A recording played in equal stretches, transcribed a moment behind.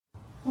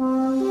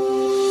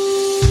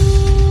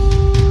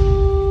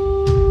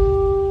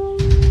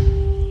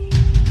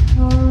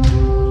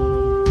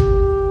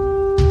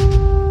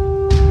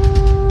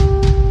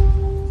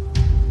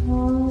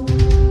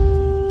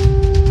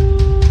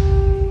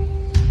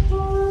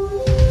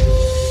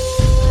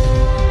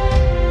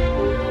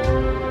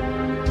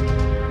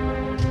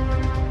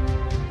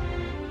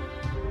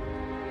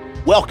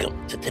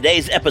Welcome to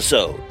today's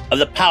episode of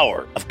The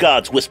Power of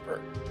God's Whisper,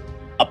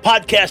 a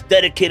podcast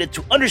dedicated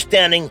to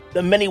understanding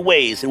the many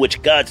ways in which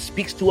God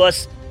speaks to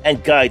us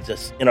and guides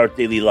us in our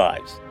daily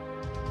lives.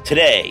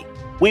 Today,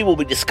 we will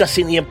be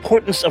discussing the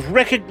importance of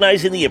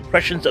recognizing the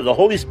impressions of the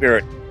Holy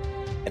Spirit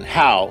and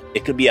how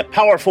it can be a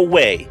powerful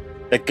way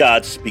that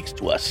God speaks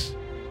to us.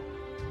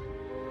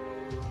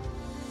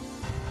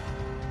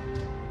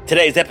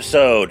 Today's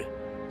episode,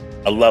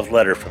 a love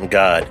letter from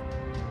God.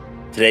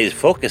 Today's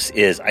focus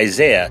is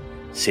Isaiah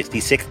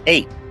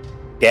 66:8,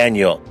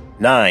 Daniel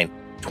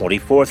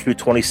 9:24 through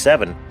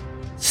 27,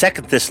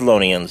 2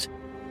 Thessalonians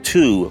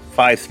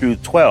 2:5 through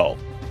 12,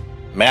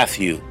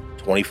 Matthew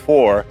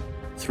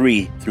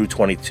 24:3 through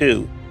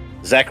 22,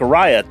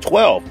 Zechariah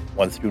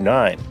 12:1 through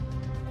 9,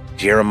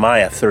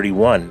 Jeremiah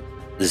 31,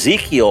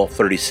 Ezekiel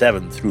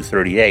 37 through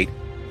 38,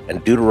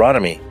 and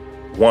Deuteronomy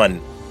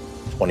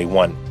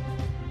 1:21.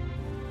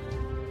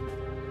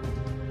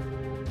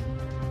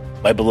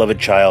 My beloved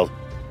child,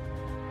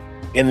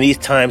 in these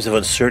times of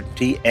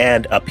uncertainty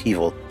and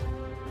upheaval,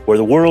 where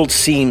the world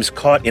seems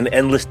caught in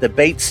endless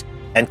debates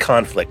and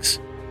conflicts,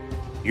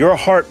 your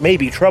heart may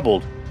be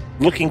troubled,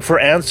 looking for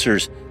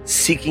answers,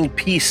 seeking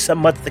peace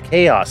amidst the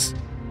chaos.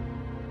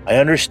 I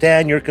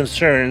understand your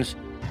concerns,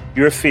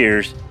 your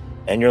fears,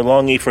 and your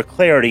longing for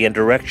clarity and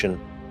direction.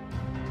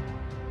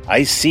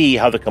 I see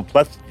how the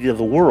complexity of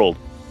the world,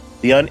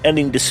 the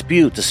unending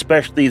disputes,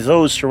 especially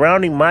those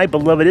surrounding my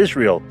beloved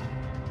Israel,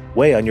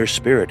 weigh on your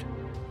spirit.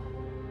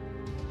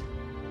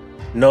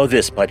 Know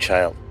this, my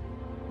child.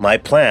 My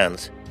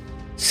plans,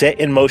 set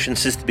in motion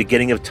since the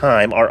beginning of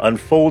time, are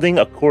unfolding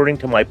according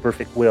to my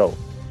perfect will.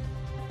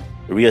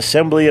 The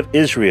reassembly of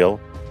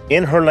Israel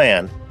in her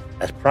land,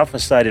 as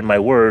prophesied in my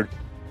word,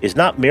 is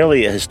not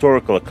merely a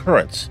historical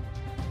occurrence.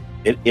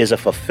 It is a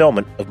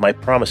fulfillment of my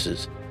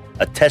promises,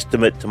 a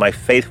testament to my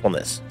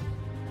faithfulness.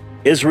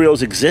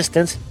 Israel's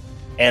existence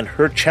and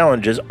her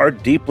challenges are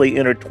deeply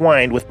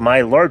intertwined with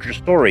my larger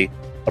story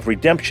of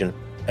redemption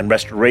and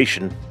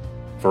restoration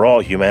for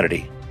all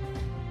humanity.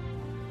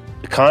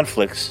 The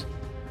conflicts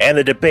and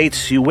the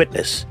debates you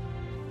witness,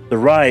 the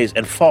rise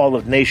and fall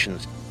of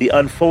nations, the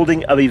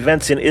unfolding of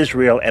events in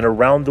Israel and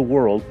around the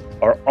world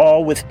are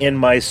all within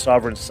my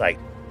sovereign sight.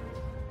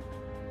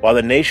 While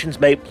the nations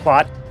may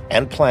plot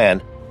and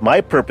plan,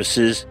 my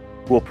purposes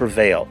will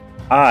prevail.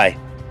 I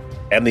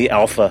am the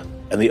Alpha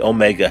and the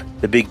Omega,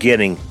 the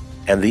beginning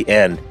and the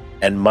end,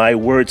 and my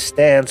word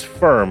stands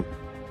firm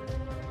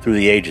through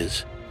the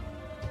ages.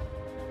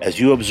 As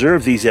you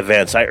observe these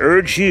events, I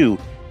urge you,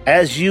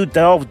 as you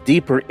delve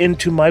deeper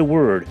into my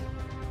word,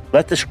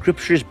 let the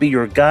scriptures be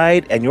your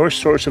guide and your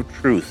source of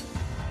truth.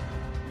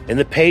 In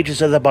the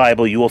pages of the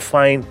Bible, you will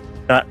find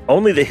not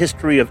only the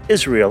history of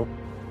Israel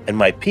and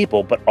my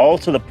people, but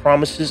also the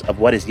promises of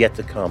what is yet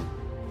to come.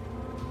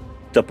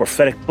 The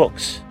prophetic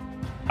books,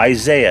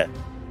 Isaiah,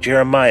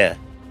 Jeremiah,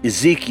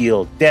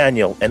 Ezekiel,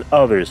 Daniel, and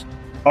others,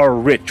 are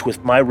rich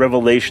with my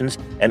revelations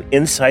and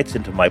insights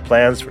into my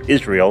plans for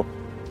Israel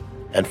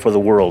and for the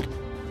world.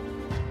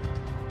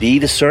 Be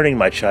discerning,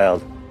 my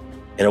child.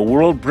 In a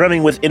world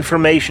brimming with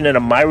information and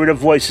a myriad of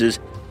voices,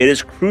 it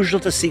is crucial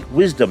to seek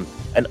wisdom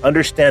and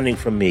understanding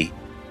from me.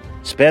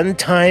 Spend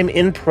time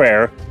in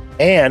prayer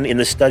and in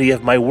the study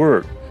of my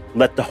word.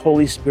 Let the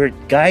Holy Spirit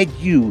guide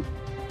you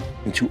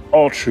into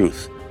all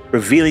truth,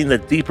 revealing the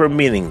deeper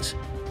meanings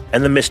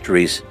and the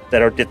mysteries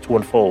that are yet to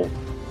unfold.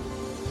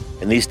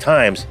 In these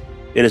times,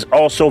 it is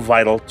also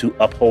vital to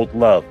uphold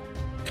love,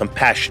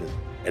 compassion,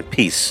 and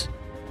peace.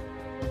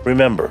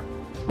 Remember,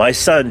 my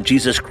Son,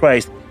 Jesus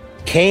Christ,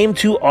 came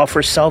to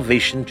offer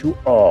salvation to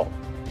all,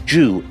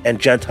 Jew and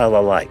Gentile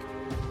alike.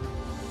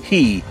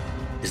 He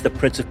is the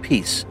Prince of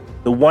Peace,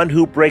 the one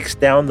who breaks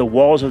down the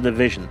walls of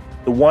division,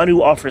 the one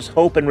who offers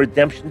hope and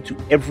redemption to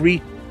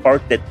every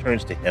heart that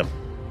turns to him.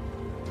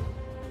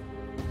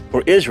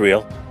 For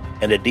Israel,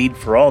 and indeed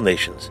for all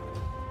nations,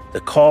 the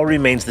call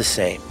remains the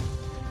same: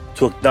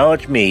 to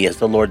acknowledge me as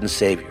the Lord and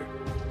Savior,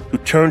 to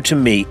turn to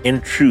me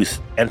in truth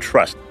and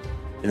trust.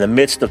 In the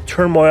midst of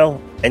turmoil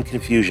and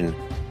confusion,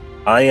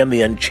 I am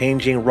the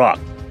unchanging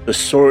rock, the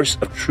source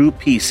of true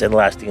peace and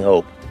lasting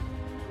hope.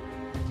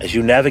 As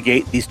you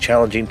navigate these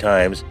challenging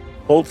times,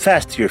 hold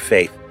fast to your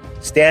faith.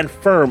 Stand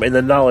firm in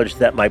the knowledge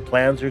that my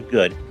plans are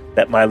good,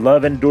 that my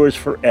love endures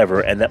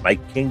forever, and that my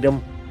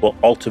kingdom will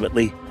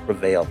ultimately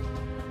prevail.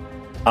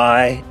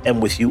 I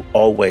am with you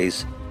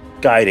always,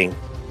 guiding,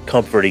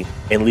 comforting,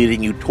 and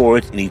leading you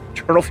towards an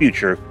eternal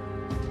future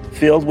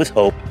filled with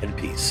hope and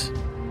peace.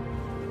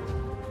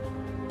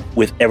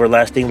 With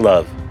everlasting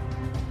love,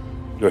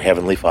 your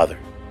Heavenly Father.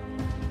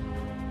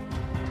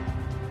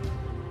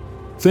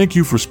 Thank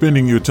you for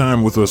spending your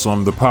time with us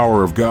on the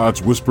Power of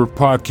God's Whisper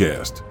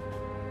podcast.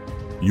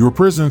 Your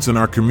presence in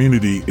our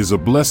community is a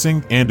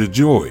blessing and a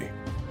joy.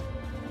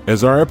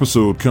 As our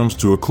episode comes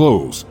to a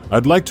close,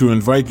 I'd like to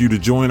invite you to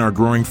join our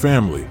growing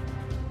family.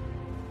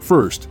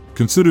 First,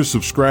 consider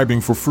subscribing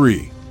for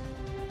free.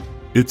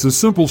 It's a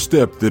simple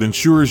step that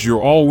ensures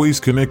you're always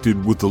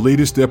connected with the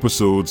latest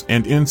episodes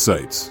and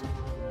insights.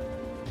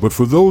 But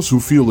for those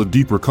who feel a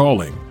deeper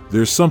calling,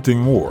 there's something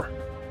more.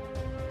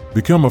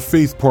 Become a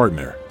faith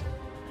partner.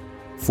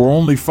 For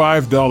only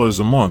 $5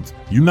 a month,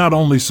 you not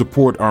only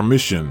support our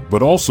mission,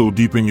 but also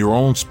deepen your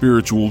own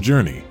spiritual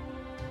journey.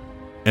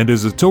 And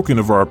as a token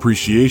of our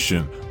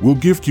appreciation, we'll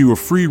gift you a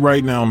free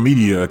Right Now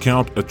Media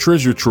account, a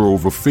treasure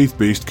trove of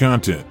faith-based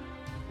content.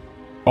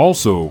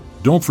 Also,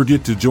 don't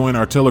forget to join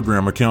our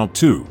Telegram account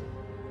too.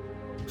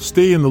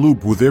 Stay in the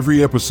loop with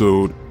every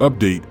episode,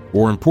 update,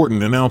 or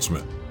important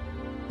announcement.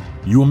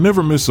 You'll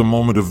never miss a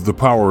moment of the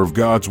power of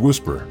God's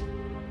Whisper.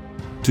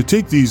 To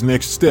take these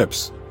next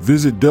steps,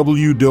 visit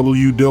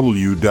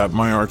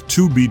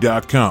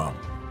www.myark2b.com.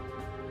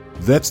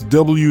 That's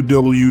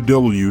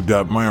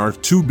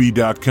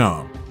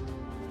www.myark2b.com.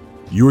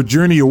 Your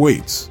journey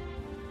awaits.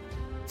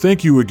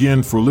 Thank you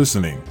again for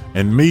listening,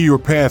 and may your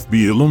path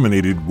be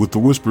illuminated with the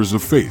whispers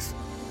of faith.